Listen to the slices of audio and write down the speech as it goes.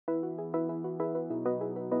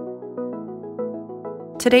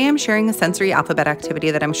Today I'm sharing a sensory alphabet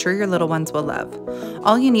activity that I'm sure your little ones will love.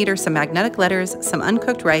 All you need are some magnetic letters, some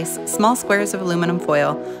uncooked rice, small squares of aluminum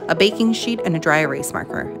foil, a baking sheet, and a dry erase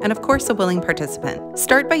marker, and of course a willing participant.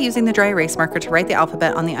 Start by using the dry erase marker to write the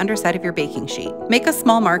alphabet on the underside of your baking sheet. Make a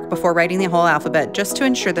small mark before writing the whole alphabet just to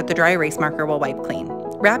ensure that the dry erase marker will wipe clean.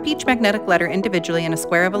 Wrap each magnetic letter individually in a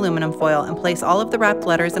square of aluminum foil and place all of the wrapped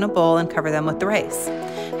letters in a bowl and cover them with the rice.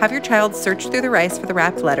 Have your child search through the rice for the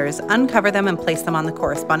wrapped letters, uncover them, and place them on the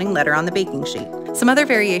corresponding letter on the baking sheet. Some other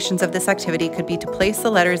variations of this activity could be to place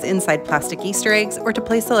the letters inside plastic Easter eggs or to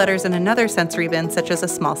place the letters in another sensory bin such as a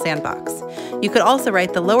small sandbox. You could also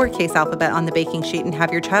write the lowercase alphabet on the baking sheet and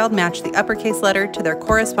have your child match the uppercase letter to their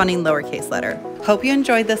corresponding lowercase letter. Hope you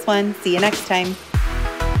enjoyed this one. See you next time.